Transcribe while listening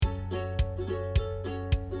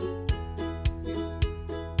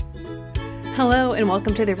Hello and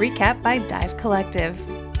welcome to the recap by Dive Collective.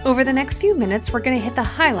 Over the next few minutes, we're going to hit the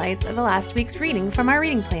highlights of the last week's reading from our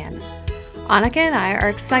reading plan. Annika and I are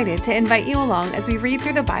excited to invite you along as we read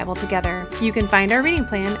through the Bible together. You can find our reading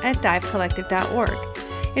plan at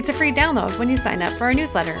divecollective.org. It's a free download when you sign up for our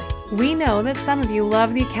newsletter. We know that some of you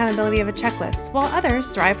love the accountability of a checklist, while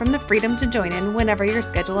others thrive from the freedom to join in whenever your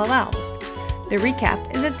schedule allows. The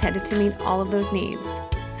recap is intended to meet all of those needs.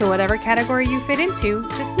 So whatever category you fit into,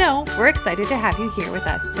 just know we're excited to have you here with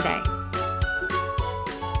us today.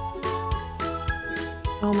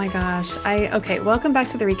 Oh my gosh. Okay, welcome back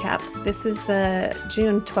to the recap. This is the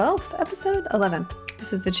June 12th episode? 11th.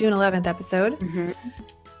 This is the June 11th episode. Mm-hmm.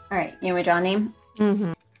 All right, you want to draw a name?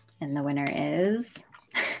 Mm-hmm. And the winner is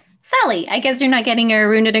Sally. I guess you're not getting her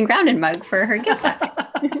Rooted and Grounded mug for her gift basket.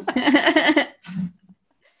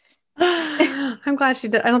 I'm glad she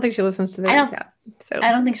did. I don't think she listens to the recap. So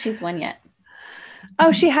I don't think she's won yet.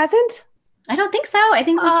 Oh, she hasn't? I don't think so. I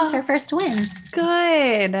think this is her first win.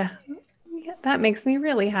 Good. Yeah, that makes me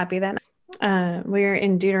really happy then. We're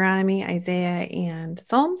in Deuteronomy, Isaiah, and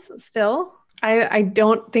Psalms still. I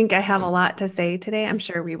don't think I have a lot to say today. I'm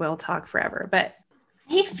sure we will talk forever, but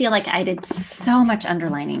I feel like I did so much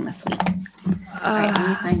underlining this week. Right, let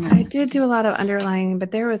me find that. I did do a lot of underlining,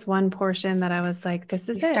 but there was one portion that I was like, this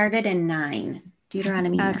is it. Started in 9,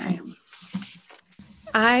 Deuteronomy 9.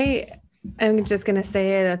 I am just going to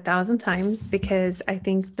say it 1,000 times because I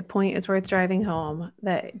think the point is worth driving home,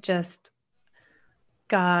 that just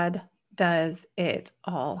God does it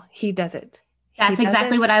all. He does it. That's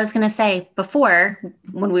exactly what I was going to say before,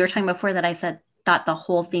 when we were talking before that. I said, thought the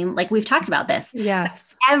whole theme, like we've talked about this.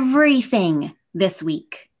 Yes. Everything this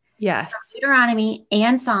week. Yes. From Deuteronomy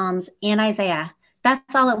and Psalms and Isaiah.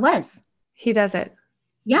 That's all it was. He does it.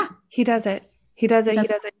 Yeah. He does it. He does it. He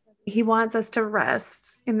does it. He wants us to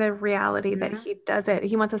rest in the reality that he does it.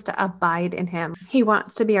 He wants us to abide in him. He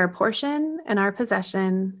wants to be our portion and our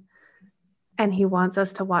possession. And he wants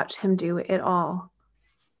us to watch him do it all.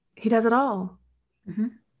 He does it all. Mm-hmm.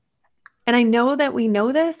 And I know that we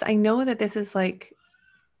know this. I know that this is like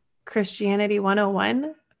Christianity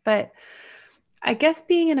 101, but I guess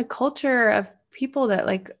being in a culture of people that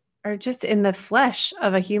like are just in the flesh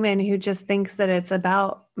of a human who just thinks that it's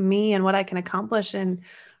about me and what I can accomplish and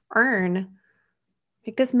earn,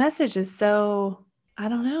 like this message is so, I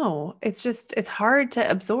don't know. It's hard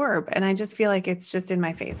to absorb. And I just feel like it's just in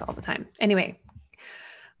my face all the time. Anyway,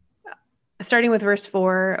 starting with verse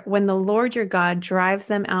 4, when the Lord your God drives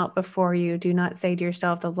them out before you, do not say to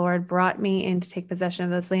yourself, the Lord brought me in to take possession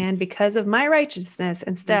of this land because of my righteousness.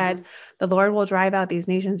 Instead, the Lord will drive out these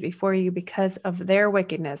nations before you because of their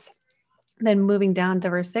wickedness. Then moving down to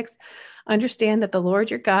verse 6, understand that the Lord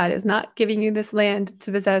your God is not giving you this land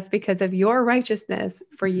to possess because of your righteousness,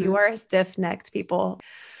 for you are a stiff-necked people.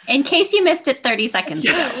 In case you missed it 30 seconds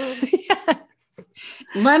ago. Yes.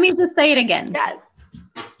 Let me just say it again. Yes.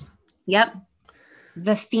 Yep.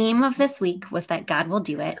 The theme of this week was that God will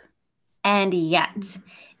do it. And yet,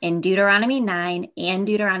 in Deuteronomy 9 and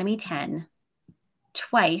Deuteronomy 10,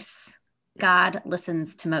 twice God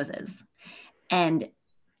listens to Moses and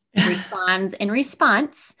responds in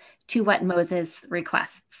response to what Moses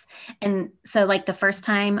requests. And so like the first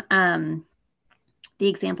time, the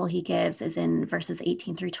example he gives is in verses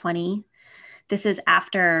 18 through 20. This is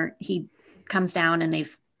after he comes down and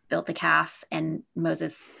they've built the calf and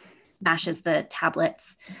Moses smashes the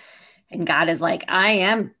tablets and God is like, I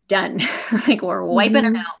am done. Like we're wiping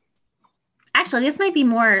them out. Actually, this might be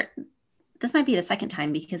the second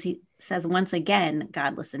time because he says, once again,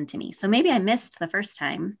 God listened to me. So maybe I missed the first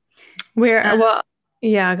time. Well,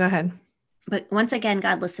 yeah, go ahead. But once again,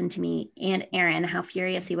 God listened to me and Aaron, how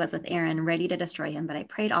furious he was with Aaron, ready to destroy him. But I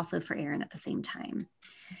prayed also for Aaron at the same time.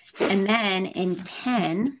 And then in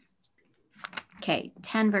 10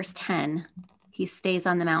 verse 10, he stays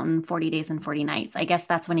on the mountain 40 days and 40 nights. I guess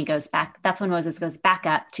that's when he goes back. That's when Moses goes back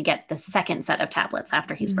up to get the second set of tablets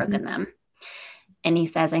after he's broken them. And he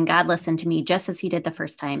says, and God listened to me just as he did the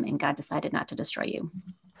first time, and God decided not to destroy you.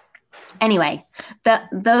 Anyway,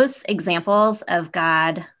 those examples of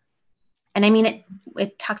God, and I mean,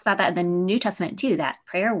 it talks about that in the New Testament too, that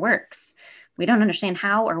prayer works. We don't understand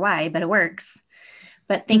how or why, but it works.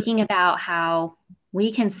 But thinking about how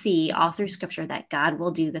we can see all through scripture that God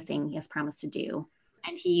will do the thing he has promised to do.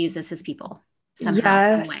 And he uses his people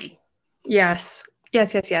somehow, some way. Yes.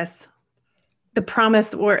 The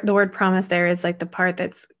word promise there is like the part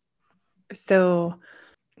that's so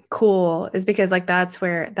cool, is because like that's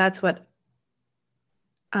what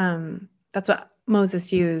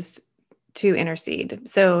Moses used to intercede.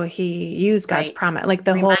 So he used God's Right. promise. Like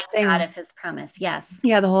the Reminds whole thing. God of his promise. Yes.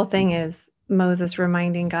 Yeah, the whole thing is Moses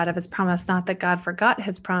reminding God of his promise, not that God forgot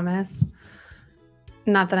his promise.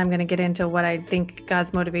 Not that I'm going to get into what I think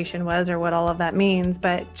God's motivation was or what all of that means,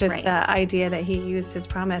 but just Right. the idea that he used his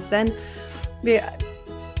promise. Then,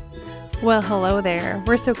 well, hello there.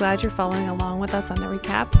 We're so glad you're following along with us on the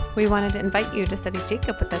recap. We wanted to invite you to study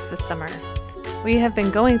Jacob with us this summer. We have been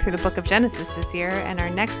going through the book of Genesis this year, and our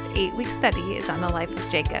next 8-week study is on the life of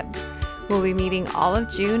Jacob. We'll be meeting all of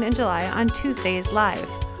June and July on Tuesdays live.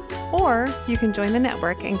 Or you can join the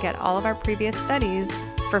network and get all of our previous studies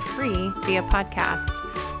for free via podcast.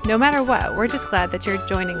 No matter what, we're just glad that you're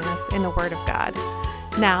joining us in the Word of God.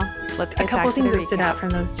 Now, let's get back to the recap. A couple things that stood out from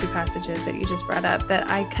those two passages that you just brought up that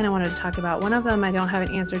I kind of wanted to talk about. One of them I don't have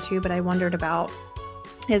an answer to, but I wondered about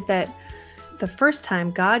is that the first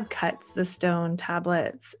time God cuts the stone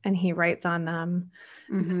tablets and he writes on them,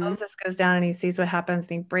 Moses goes down and he sees what happens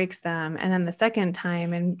and he breaks them. And then the second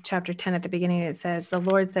time in chapter 10 at the beginning, it says, the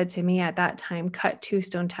Lord said to me at that time, cut 2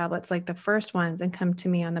 stone tablets like the first ones and come to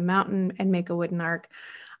me on the mountain and make a wooden ark.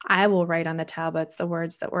 I will write on the tablets the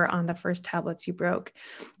words that were on the first tablets you broke,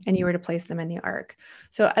 and you were to place them in the ark.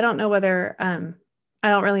 So I don't know whether, I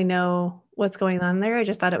don't really know what's going on there. I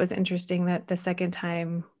just thought it was interesting that the second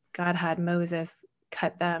time God had Moses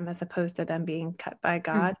cut them as opposed to them being cut by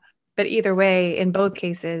God. But either way, in both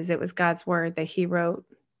cases, it was God's word that he wrote,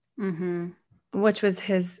 which was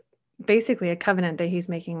his basically a covenant that he's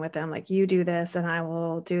making with them. Like, you do this and I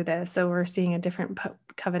will do this. So we're seeing a different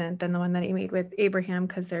covenant than the one that he made with Abraham,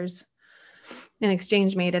 because there's an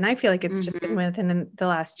exchange made. And I feel like it's just been within the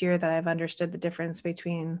last year that I've understood the difference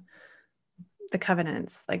between the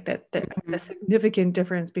covenants, like that the significant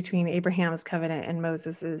difference between Abraham's covenant and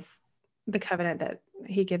Moses's, the covenant that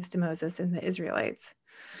he gives to Moses and the Israelites.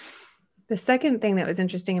 The second thing that was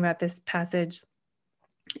interesting about this passage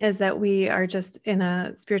is that we are just in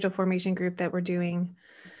a spiritual formation group that we're talking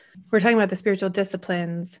about the spiritual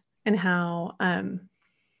disciplines and how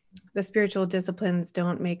the spiritual disciplines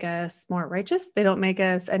don't make us more righteous. They don't make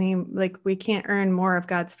us any, like, we can't earn more of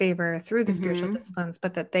God's favor through the spiritual disciplines,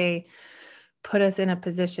 but that they put us in a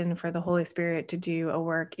position for the Holy Spirit to do a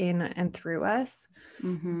work in and through us.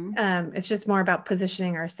 It's just more about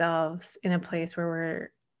positioning ourselves in a place where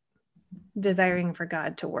we're desiring for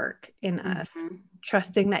God to work in us,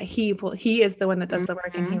 trusting that he is the one that does the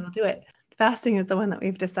work and he will do it. Fasting is the one that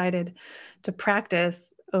we've decided to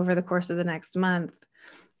practice over the course of the next month.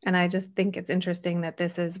 And I just think it's interesting that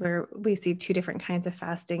this is where we see 2 different kinds of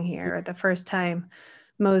fasting here. The first time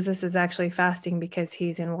Moses is actually fasting because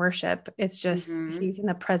he's in worship. It's just, he's in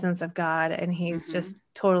the presence of God and he's just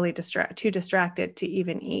totally too distracted to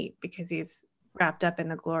even eat because he's wrapped up in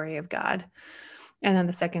the glory of God. And then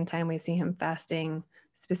the second time we see him fasting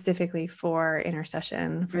specifically for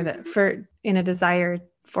intercession, for in a desire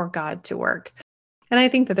for God to work. And I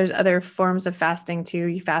think that there's other forms of fasting too.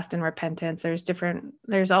 You fast in repentance.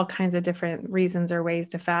 There's all kinds of different reasons or ways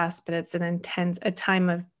to fast, but it's a time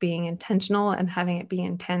of being intentional and having it be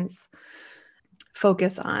intense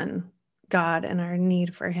focus on God and our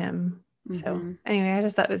need for him. So anyway, I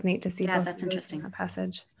just thought it was neat to see. Yeah, that's interesting. That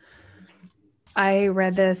passage. I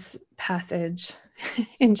read this passage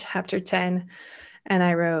in chapter 10 and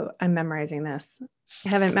I'm memorizing this. I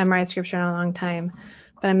haven't memorized scripture in a long time,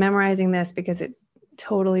 but I'm memorizing this because it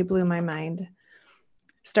totally blew my mind.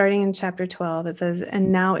 Starting in chapter 12, it says,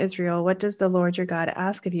 "And now, Israel, what does the Lord your God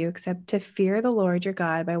ask of you except to fear the Lord your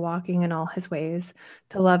God by walking in all his ways,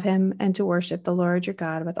 to love him and to worship the Lord your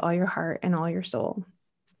God with all your heart and all your soul?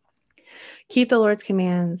 Keep the Lord's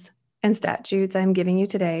commands and statutes I am giving you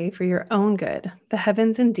today for your own good. The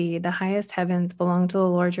heavens, indeed, the highest heavens, belong to the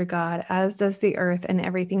Lord your God, as does the earth and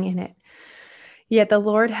everything in it. Yet the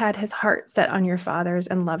Lord had his heart set on your fathers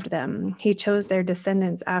and loved them. He chose their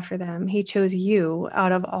descendants after them. He chose you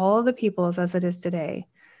out of all the peoples as it is today.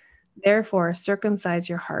 Therefore, circumcise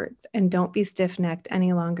your hearts and don't be stiff-necked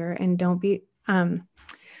any longer. And don't be,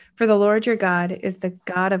 for the Lord your God is the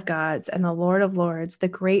God of gods and the Lord of lords, the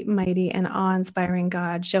great, mighty, and awe-inspiring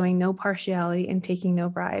God, showing no partiality and taking no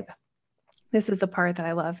bribe." This is the part that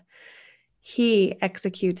I love. "He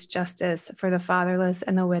executes justice for the fatherless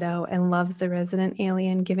and the widow and loves the resident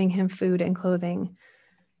alien, giving him food and clothing.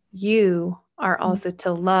 You are also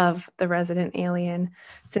to love the resident alien,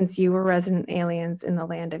 since you were resident aliens in the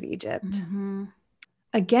land of Egypt."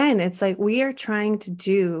 Again, it's like we are trying to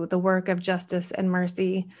do the work of justice and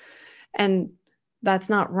mercy, and that's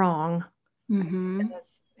not wrong.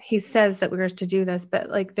 He says that we're to do this, but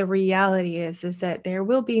like the reality is that there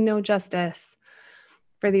will be no justice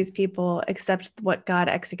for these people except what God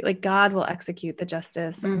execute. Like God will execute the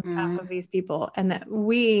justice on behalf of these people, and that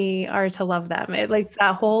we are to love them. It like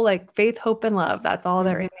that whole like faith, hope, and love. That's all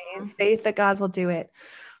that remains. Faith that God will do it,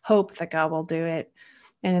 hope that God will do it.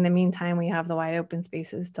 And in the meantime, we have the wide open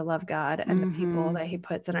spaces to love God and the people that he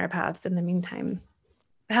puts in our paths in the meantime.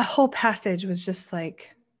 That whole passage was just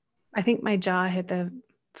like, I think my jaw hit the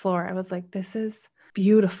floor. I was like, this is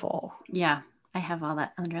beautiful. Yeah, I have all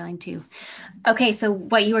that underlined too. Okay, so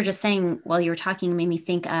what you were just saying while you were talking made me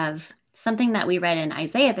think of something that we read in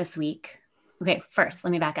Isaiah this week. Okay, first,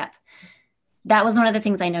 let me back up. That was one of the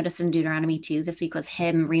things I noticed in Deuteronomy 2 this week was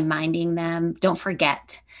him reminding them, don't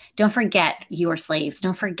forget you were slaves.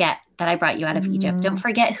 Don't forget that I brought you out of Egypt. Don't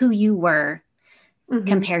forget who you were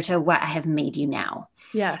compared to what I have made you now.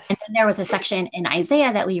 Yes. And then there was a section in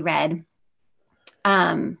Isaiah that we read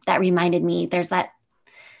that reminded me, there's that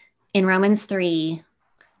in Romans 3,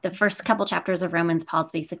 the first couple chapters of Romans,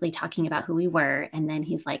 Paul's basically talking about who we were. And then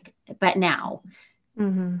he's like, but now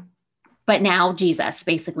Jesus,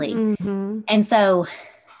 basically. And so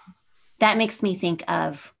that makes me think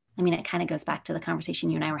of, I mean, it kind of goes back to the conversation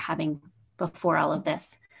you and I were having before all of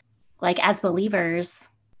this. Like as believers,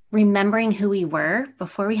 remembering who we were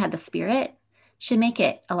before we had the Spirit should make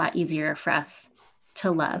it a lot easier for us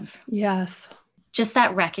to love. Yes. Just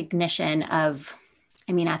that recognition of,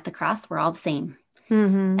 I mean, at the cross, we're all the same.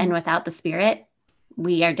 And without the Spirit,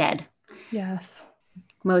 we are dead. Yes.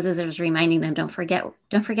 Moses is reminding them, don't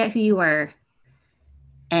forget who you were.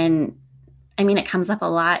 And I mean, it comes up a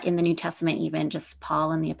lot in the New Testament, even just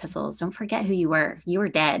Paul in the epistles. Don't forget who you were. You were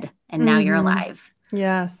dead and now you're alive.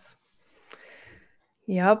 Yes.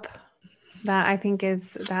 Yep. That I think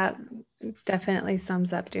that definitely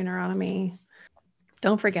sums up Deuteronomy.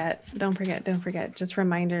 Don't forget. Just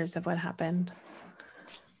reminders of what happened.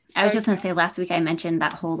 I was just going to say last week I mentioned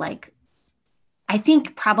that whole like, I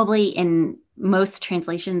think probably in most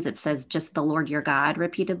translations it says just the Lord your God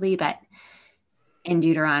repeatedly, but in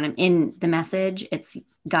Deuteronomy, in the Message, it's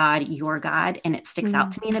God, your God, and it sticks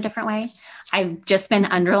out to me in a different way. I've just been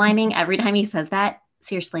underlining every time he says that.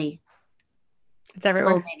 Seriously. It's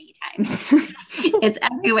everywhere. So many times. It's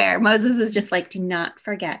everywhere. Moses is just like, do not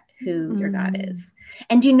forget who your God is.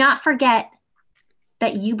 And do not forget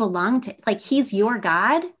that you belong to, like, he's your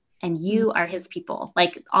God and you are his people.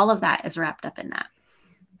 Like all of that is wrapped up in that.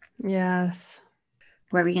 Yes.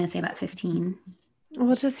 What are we going to say about 15?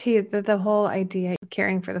 Well, just the whole idea of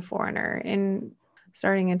caring for the foreigner in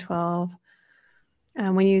starting in 12.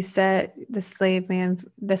 When you set the slave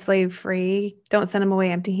free, don't send him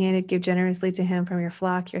away empty-handed. Give generously to him from your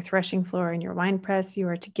flock, your threshing floor, and your winepress. You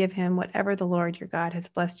are to give him whatever the Lord your God has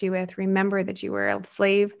blessed you with. Remember that you were a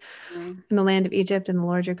slave in the land of Egypt, and the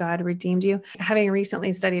Lord your God redeemed you. Having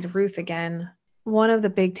recently studied Ruth again, one of the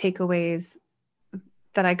big takeaways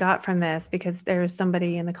that I got from this, because there's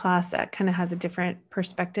somebody in the class that kind of has a different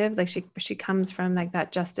perspective. Like she comes from like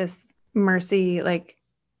that justice, mercy, like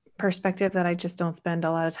perspective that I just don't spend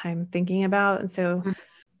a lot of time thinking about. And so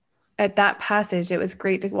at that passage, it was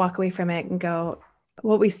great to walk away from it and go,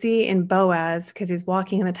 what we see in Boaz, because he's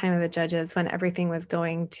walking in the time of the judges when everything was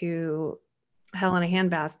going to hell in a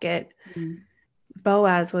handbasket.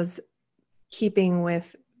 Boaz was keeping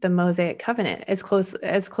with the Mosaic covenant as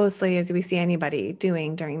closely as we see anybody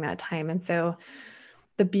doing during that time. And so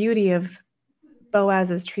the beauty of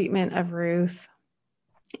Boaz's treatment of Ruth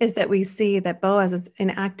is that we see that Boaz is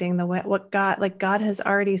enacting what God has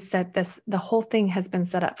already set this, the whole thing has been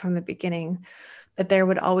set up from the beginning, that there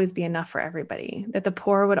would always be enough for everybody, that the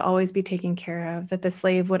poor would always be taken care of, that the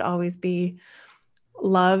slave would always be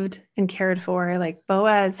loved and cared for. Like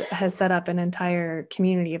Boaz has set up an entire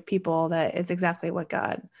community of people that is exactly what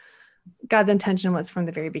God's intention was from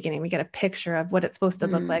the very beginning. We get a picture of what it's supposed to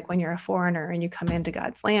look like when you're a foreigner and you come into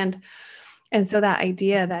God's land. And so that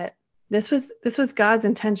idea that this was God's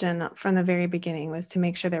intention from the very beginning, was to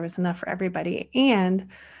make sure there was enough for everybody. And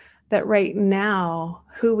that right now,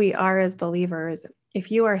 who we are as believers,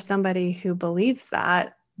 if you are somebody who believes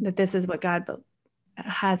that this is what God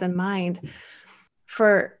has in mind,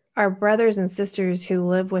 for our brothers and sisters who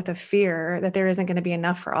live with a fear that there isn't going to be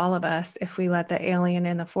enough for all of us if we let the alien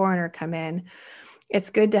and the foreigner come in, it's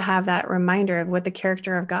good to have that reminder of what the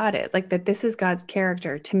character of God is, like that this is God's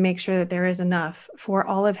character, to make sure that there is enough for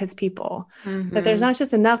all of his people, that there's not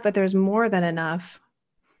just enough, but there's more than enough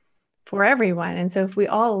for everyone. And so if we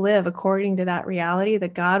all live according to that reality,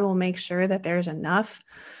 that God will make sure that there's enough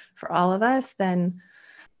for all of us, then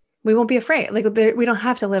we won't be afraid. Like we don't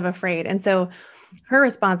have to live afraid. And so her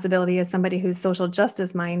responsibility as somebody who's social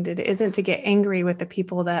justice minded isn't to get angry with the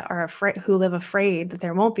people that are afraid, who live afraid that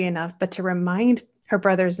there won't be enough, but to remind her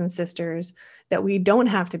brothers and sisters, that we don't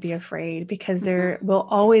have to be afraid, because there will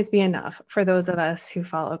always be enough for those of us who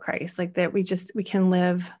follow Christ. Like that we can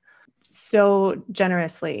live so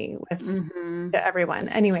generously with to everyone.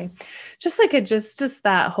 Anyway, just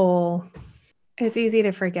that whole, it's easy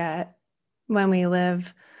to forget when we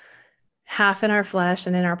live half in our flesh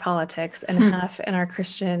and in our politics and half in our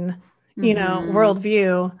Christian,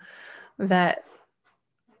 worldview, that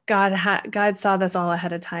God saw this all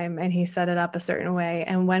ahead of time, and he set it up a certain way.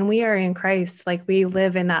 And when we are in Christ, like, we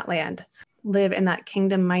live in that land, live in that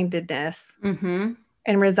kingdom mindedness, and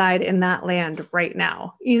reside in that land right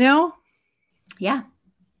now, Yeah.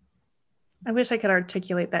 I wish I could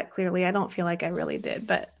articulate that clearly. I don't feel like I really did,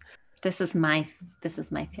 but this is my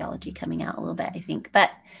theology coming out a little bit, I think.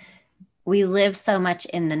 But we live so much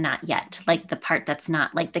in the not yet, like the part that's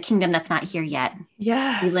not, like the kingdom that's not here yet.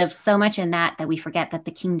 Yes. We live so much in that we forget that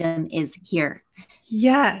the kingdom is here.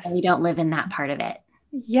 Yes. And we don't live in that part of it.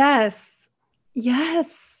 Yes.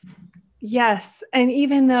 Yes. Yes. And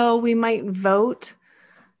even though we might vote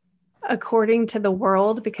according to the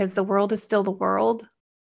world, because the world is still the world,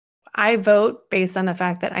 I vote based on the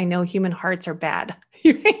fact that I know human hearts are bad.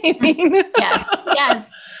 You know what I mean? Yes. Yes.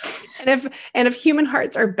 And if human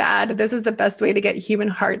hearts are bad, this is the best way to get human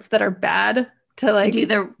hearts that are bad to, like, do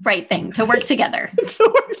the right thing, to work together. This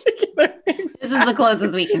is the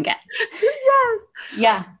closest we can get. Yes.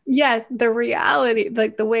 Yeah. Yes. The reality,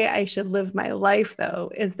 like the way I should live my life,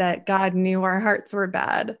 though, is that God knew our hearts were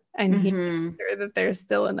bad, and he made sure that there's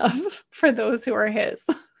still enough for those who are his.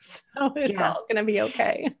 So it's all going to be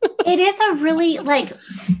okay. It is a really, like,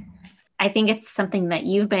 I think it's something that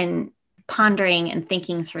you've been pondering and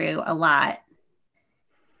thinking through a lot.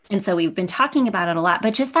 And so we've been talking about it a lot,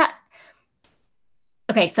 but just that,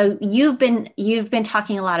 okay, so you've been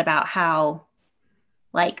talking a lot about how,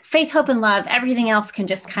 like, faith, hope, and love, everything else can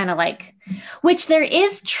just kind of, like, which there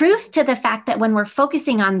is truth to the fact that when we're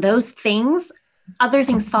focusing on those things, other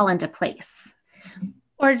things fall into place.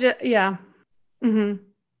 Or just, yeah. And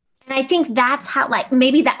I think that's how, like,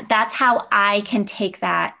 maybe that's how I can take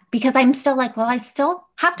that, because I'm still like, well, I still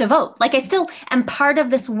have to vote. Like, I still am part of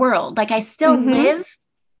this world. Like, I still live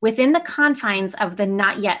within the confines of the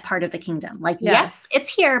not yet part of the kingdom. Like, yes, it's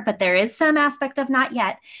here, but there is some aspect of not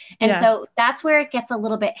yet. And so that's where it gets a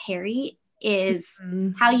little bit hairy, is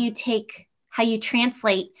how you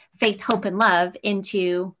translate faith, hope, and love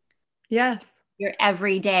into your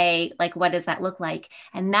everyday, like, what does that look like?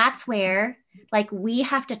 And that's where, like, we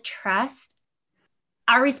have to trust.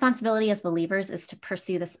 Our responsibility as believers is to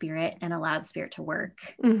pursue the Spirit and allow the Spirit to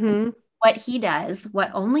work. What he does, what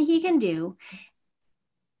only he can do,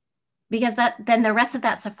 because then the rest of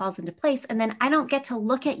that stuff falls into place. And then I don't get to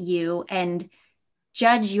look at you and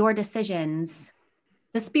judge your decisions.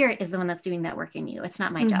 The Spirit is the one that's doing that work in you. It's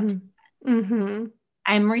not my job to do that.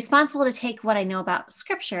 I'm responsible to take what I know about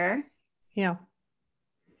Scripture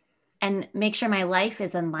and make sure my life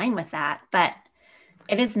is in line with that. But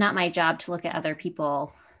it is not my job to look at other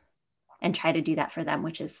people and try to do that for them,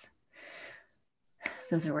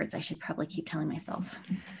 those are words I should probably keep telling myself.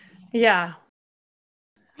 Yeah.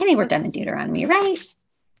 I think we're done in Deuteronomy, right?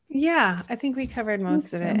 Yeah. I think we covered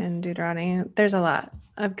most of it in Deuteronomy. There's a lot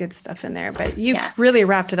of good stuff in there, but you've really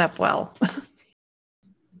wrapped it up well.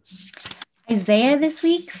 Isaiah this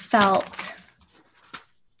week felt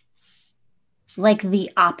like the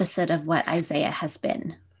opposite of what Isaiah has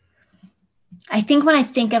been. I think when I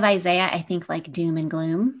think of Isaiah, I think like doom and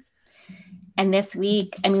gloom. And this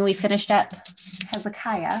week, I mean, we finished up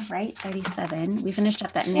Hezekiah, right? 37. We finished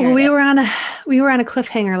up that narrative. We were on a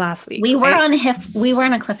cliffhanger last week. We were on a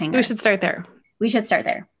cliffhanger. We should start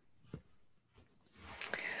there.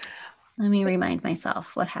 Let me remind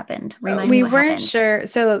myself what happened. We weren't sure.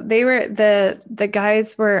 So they were, the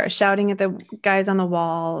guys were shouting at the guys on the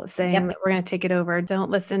wall saying that we're going to take it over.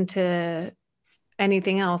 Don't listen to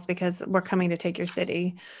anything else because we're coming to take your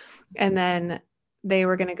city. And then they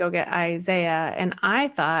were going to go get Isaiah. And I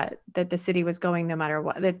thought that the city was going no matter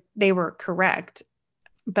what, that they were correct.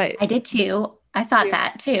 But I did too. I thought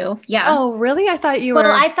that too. Yeah. Oh, really? I thought you were.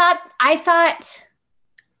 Well, I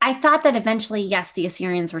thought that eventually, yes, the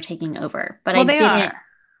Assyrians were taking over, but I didn't.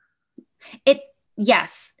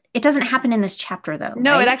 It doesn't happen in this chapter though.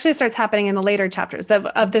 No, right? It actually starts happening in the later chapters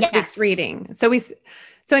of this week's reading.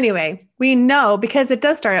 So anyway, we know, because it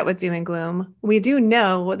does start out with doom and gloom, we do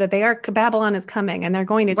know that Babylon is coming and they're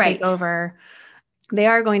going to take over.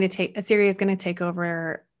 Assyria is going to take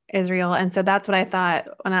over Israel. And so that's what I thought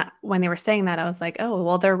when they were saying that. I was like, oh,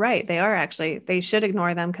 well, they're right. They should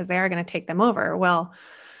ignore them because they are going to take them over. Well,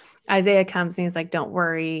 Isaiah comes and he's like, don't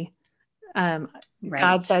worry.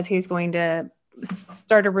 God says he's going to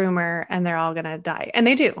start a rumor and they're all going to die. And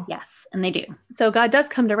they do. Yes. And they do. So God does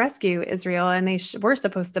come to rescue Israel, and they were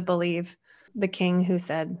supposed to believe the king who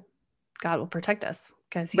said, God will protect us,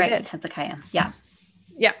 because he did. Hezekiah. Yeah.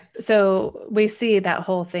 Yeah. So we see that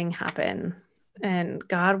whole thing happen, and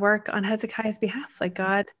God work on Hezekiah's behalf. Like,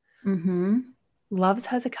 God loves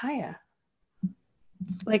Hezekiah.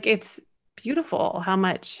 Like, it's beautiful how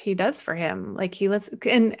much he does for him. Like, he lets,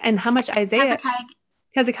 and how much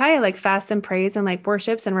Hezekiah like fasts and prays and like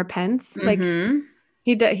worships and repents. Like,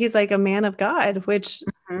 he's like a man of God, which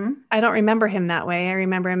I don't remember him that way. I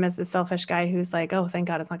remember him as the selfish guy who's like, oh, thank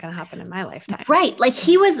God it's not going to happen in my lifetime. Right. Like,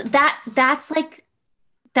 he was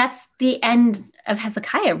that's the end of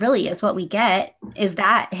Hezekiah, really, is what we get, is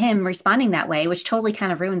that him responding that way, which totally kind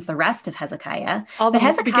of ruins the rest of Hezekiah. But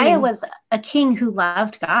Hezekiah was a king who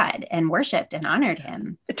loved God and worshiped and honored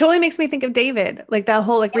him. It totally makes me think of David, like that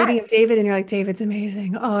whole like reading of David, and you're like, David's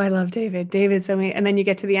amazing. Oh, I love David. David's so amazing. And then you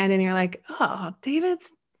get to the end and you're like, oh,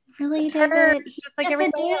 David's really David. He's just like a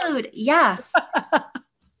dude. Yeah.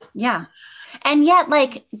 Yeah. And yet,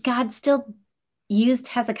 like, God still used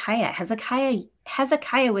Hezekiah.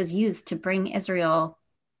 Hezekiah was used to bring Israel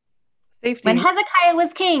safety. When Hezekiah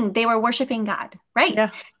was king, they were worshiping God, right? Yeah.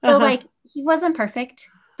 So like, he wasn't perfect,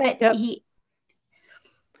 but then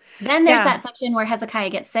there's that section where Hezekiah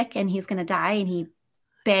gets sick and he's going to die, and he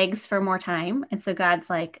begs for more time. And so God's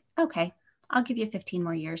like, okay, I'll give you 15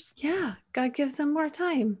 more years. Yeah. God gives him more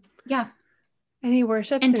time. Yeah. And he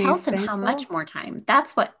worships and tells him how much more time.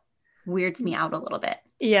 That's what weirds me out a little bit.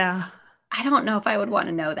 Yeah. I don't know if I would want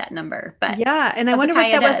to know that number, but yeah. And I wonder what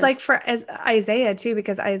that was like for Isaiah too,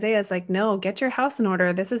 because Isaiah's like, no, get your house in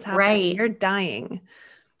order. This is happening. Right. You're dying.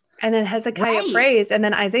 And then Hezekiah prays, and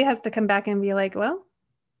then Isaiah has to come back and be like, well,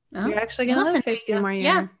 you're actually going to live 15 more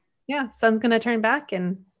years. Yeah. Sun's going to turn back.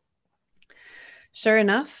 And sure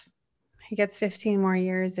enough, he gets 15 more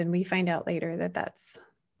years. And we find out later that that's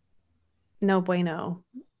no bueno,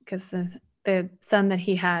 because the son that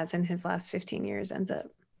he has in his last 15 years ends up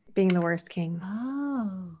being the worst king.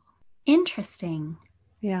 Oh, interesting.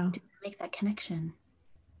 Yeah. Didn't make that connection.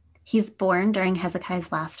 He's born during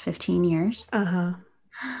Hezekiah's last 15 years. Uh-huh.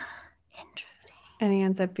 Interesting. And he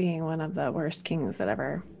ends up being one of the worst kings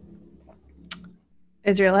that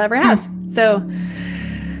Israel ever has. So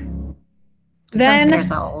then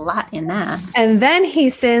there's a lot in that. And then he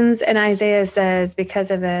sins, and Isaiah says,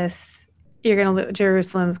 because of this,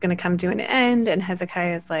 Jerusalem's going to come to an end. And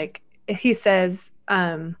Hezekiah is like, he says,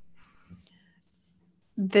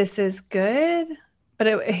 this is good, but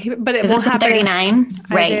it won't happen. 39,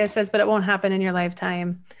 right? Isaiah says, but it won't happen in your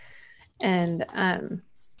lifetime. And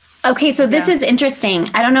okay, so this is interesting.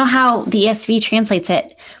 I don't know how the ESV translates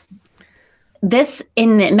it. This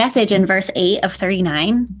in the Message in verse 8 of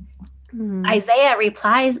 39,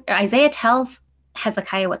 Isaiah tells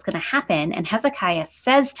Hezekiah what's going to happen, and Hezekiah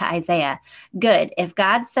says to Isaiah, good, if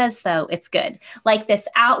God says so, it's good. Like this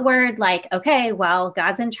outward, like, okay, well,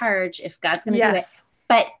 God's in charge if God's going to do it.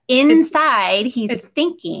 But inside, he's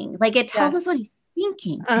thinking, like, it tells us what he's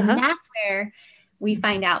thinking. And that's where we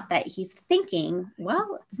find out that he's thinking,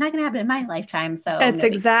 well, it's not going to happen in my lifetime. So that's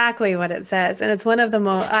exactly what it says. And it's one of the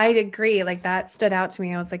most, I agree. Like, that stood out to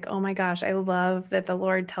me. I was like, oh my gosh, I love that the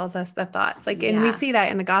Lord tells us the thoughts. Like, and we see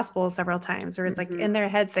that in the gospel several times where it's like in their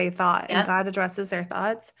heads, they thought, and God addresses their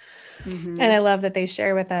thoughts. And I love that they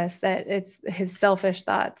share with us that it's his selfish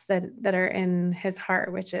thoughts that are in his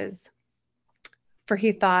heart, which is, for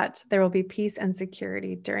he thought there will be peace and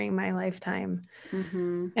security during my lifetime.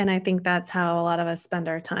 And I think that's how a lot of us spend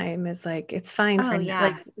our time, is like, it's fine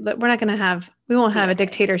like, we're not going to we won't have a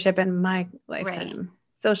dictatorship in my lifetime. Right.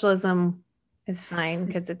 Socialism is fine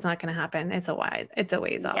because it's not going to happen. It's a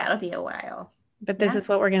ways off. Yeah, it'll be a while. But this is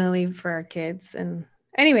what we're going to leave for our kids. And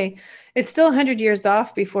anyway, it's still 100 years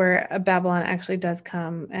off before Babylon actually does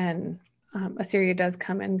come, and Assyria does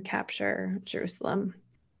come and capture Jerusalem.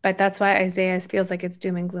 But that's why Isaiah feels like it's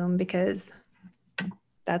doom and gloom, because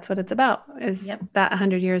that's what it's about, is that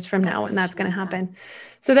 100 years from now when that's going to happen.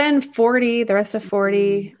 So then the rest of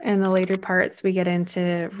 40 and the later parts, we get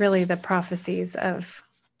into really the prophecies of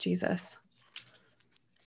Jesus.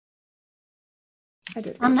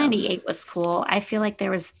 Psalm 98 was cool. I feel like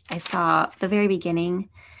I saw the very beginning.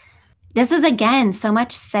 This is, again, so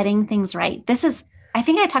much setting things right. I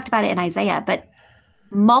think I talked about it in Isaiah, but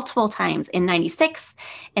multiple times in 96,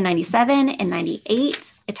 in 97, in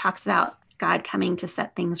 98, it talks about God coming to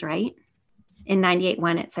set things right. In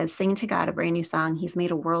 98:1, it says, sing to God a brand new song. He's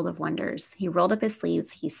made a world of wonders. He rolled up his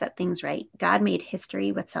sleeves. He set things right. God made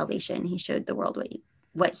history with salvation. He showed the world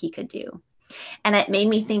what he could do. And it made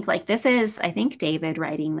me think, like, this is, I think, David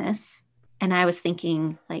writing this. And I was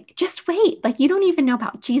thinking, like, just wait. Like, you don't even know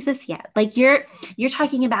about Jesus yet. Like, you're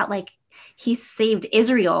talking about, like, he saved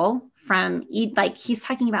Israel from, like, he's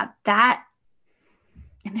talking about that.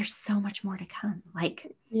 And there's so much more to come.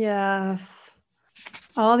 Like, yes.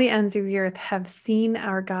 All the ends of the earth have seen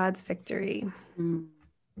our God's victory.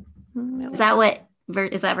 Is that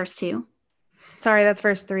verse 2? Sorry, that's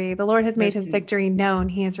verse 3. The Lord has made his victory known.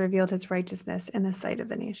 He has revealed his righteousness in the sight of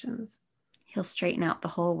the nations. He'll straighten out the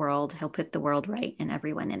whole world. He'll put the world right and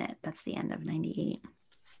everyone in it. That's the end of 98.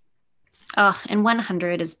 Oh, and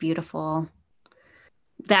 100 is beautiful.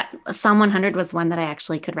 That Psalm 100 was one that I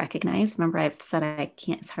actually could recognize. Remember, I've said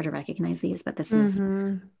it's hard to recognize these, but this is,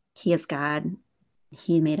 he is God.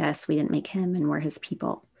 He made us. We didn't make him, and we're his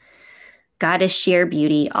people. God is sheer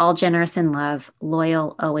beauty, all generous in love,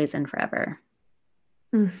 loyal, always and forever.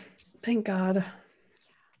 Thank God.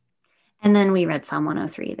 And then we read Psalm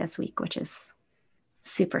 103 this week, which is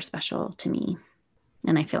super special to me.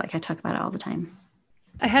 And I feel like I talk about it all the time.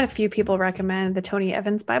 I had a few people recommend the Tony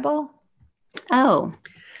Evans Bible. Oh,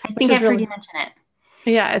 I think I've heard you mention it.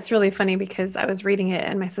 Yeah, it's really funny because I was reading it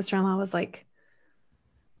and my sister-in-law was like,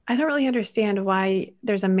 I don't really understand why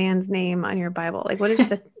there's a man's name on your Bible. Like, what is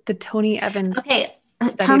the Tony Evans? Okay,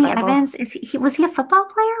 Tony Bible? Evans, was he a football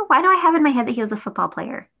player? Why do I have in my head that he was a football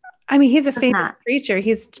player? I mean, he's a famous preacher.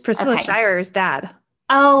 He's Priscilla Shirer's dad.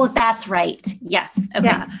 Oh, that's right. Yes. Okay.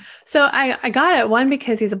 Yeah. So I got it, one,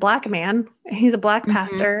 because he's a Black man. He's a Black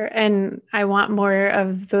pastor, and I want more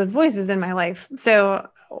of those voices in my life. So,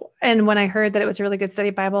 and when I heard that it was a really good study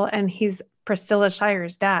Bible, and he's Priscilla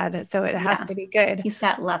Shirer's dad, so it has to be good. He's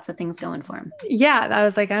got lots of things going for him. Yeah. I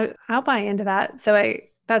was like, I'll buy into that. So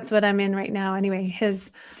that's what I'm in right now. Anyway, I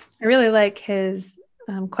really like his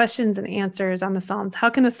questions and answers on the Psalms. How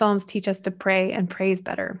can the Psalms teach us to pray and praise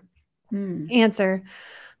better? Answer.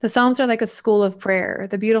 The Psalms are like a school of prayer.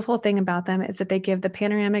 The beautiful thing about them is that they give the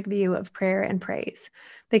panoramic view of prayer and praise.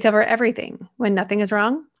 They cover everything, when nothing is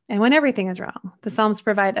wrong and when everything is wrong. The Psalms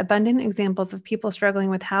provide abundant examples of people struggling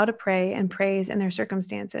with how to pray and praise in their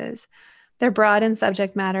circumstances. They're broad in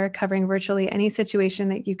subject matter, covering virtually any situation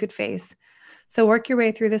that you could face. So work your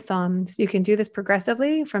way through the Psalms. You can do this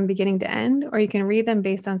progressively from beginning to end, or you can read them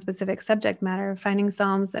based on specific subject matter, finding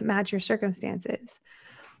Psalms that match your circumstances.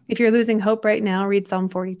 If you're losing hope right now, read Psalm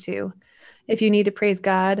 42. If you need to praise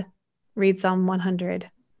God, read Psalm 100.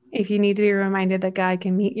 If you need to be reminded that God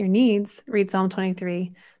can meet your needs, read Psalm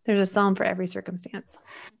 23. There's a psalm for every circumstance.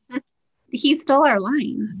 He stole our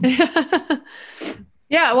line.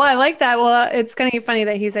 Yeah, well, I like that. Well, it's kind of funny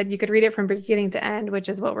that he said you could read it from beginning to end, which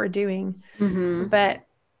is what we're doing.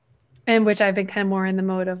 And which I've been kind of more in the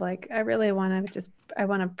mode of like, I really want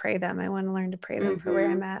to pray them. I want to learn to pray them for where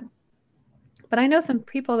I'm at. But I know some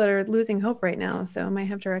people that are losing hope right now, so I might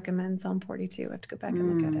have to recommend Psalm 42. I have to go back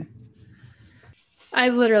and look at it. I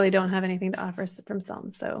literally don't have anything to offer from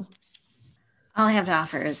Psalms, so. All I have to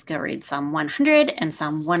offer is go read Psalm 100 and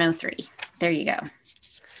Psalm 103. There you go.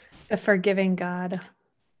 The forgiving God.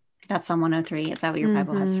 That's Psalm 103. Is that what your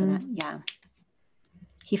Bible has for that? Yeah.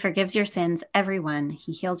 He forgives your sins, everyone.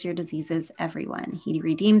 He heals your diseases, everyone. He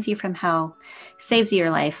redeems you from hell, saves your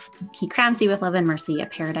life. He crowns you with love and mercy, a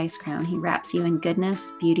paradise crown. He wraps you in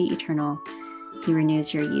goodness, beauty eternal. He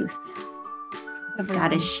renews your youth. Everyone.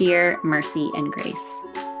 God is sheer mercy and grace.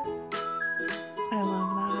 I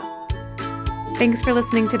love that. Thanks for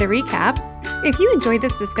listening to the recap. If you enjoyed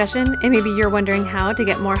this discussion and maybe you're wondering how to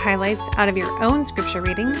get more highlights out of your own scripture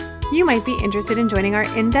reading, you might be interested in joining our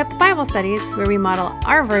in-depth Bible studies where we model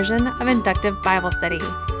our version of inductive Bible study.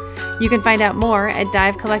 You can find out more at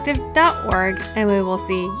divecollective.org, and we will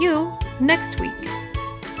see you next week.